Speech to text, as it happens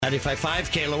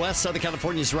95.5 KLOS, Southern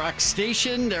California's rock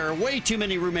station. There are way too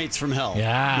many roommates from hell.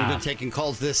 Yeah. We've been taking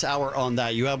calls this hour on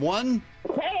that. You have one?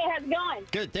 Hey, how's it going?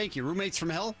 Good, thank you. Roommates from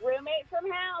hell? Roommate from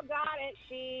hell, got it.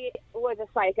 She was a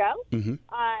psycho. Mm-hmm.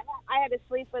 I had to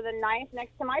sleep with a knife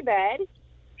next to my bed.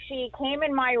 She came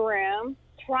in my room,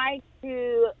 tried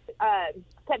to,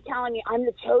 kept telling me, I'm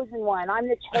the chosen one. I'm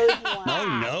the chosen one.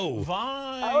 Oh, no.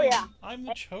 Fine. Oh, yeah. I'm the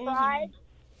And chosen.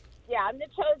 I'm the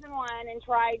chosen one, and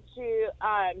tried to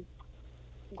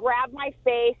grab my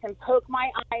face and poke my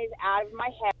eyes out of my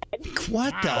head.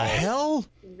 What the hell?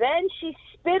 Then she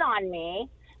spit on me.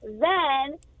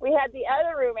 Then we had the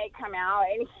other roommate come out,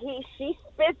 and she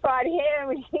spits on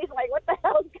him, and he's like, what the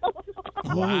hell's going on?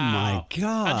 Oh, my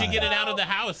God. How'd you get it out of the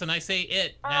house? And I say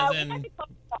it, as in...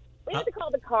 We had to call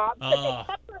the cops, but they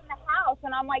kept her in the house,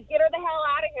 and I'm like, get her the hell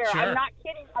out of here. Sure. I'm not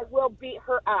kidding. I will beat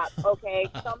her up, okay?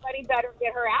 Somebody better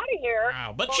get her out of here.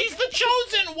 Wow, but she's the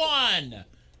chosen one.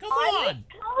 Come I'm on. the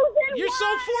chosen You're so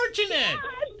one. fortunate.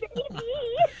 God, baby.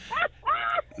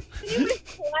 She was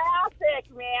classic,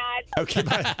 man. Okay,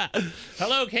 bye.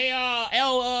 Hello,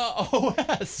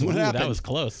 KLOS. What happened? That was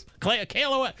close.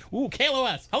 KLOS. Ooh,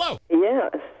 KLOS. Hello.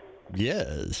 Yes.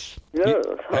 Yes. Yes.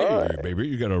 Hey, Hi. baby,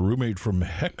 you got a roommate from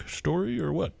Heck story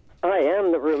or what? I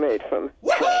am the roommate from.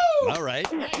 Woohoo! All right.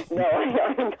 No,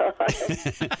 I'm not.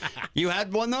 You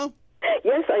had one, though?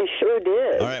 Yes, I sure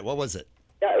did. All right, what was it?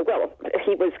 Well,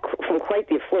 he was from quite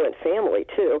the affluent family,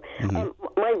 too.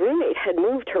 My roommate had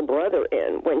moved her brother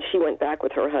in when she went back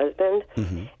with her husband.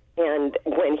 And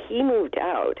when he moved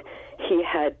out, he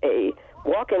had a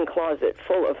walk-in closet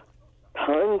full of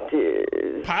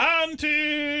panties.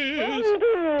 Panties.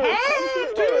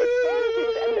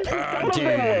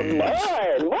 Panties.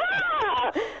 Mine.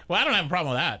 Well, I don't have a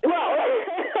problem with that.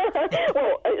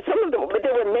 Well, some of them, but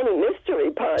there were many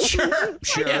mystery panties.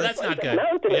 Sure. Yeah, that's not good.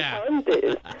 Mountain Yeah. of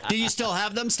panties. Do you still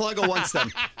have them? Sluggo wants them.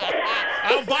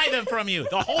 I'll buy them from you.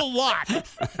 The whole lot.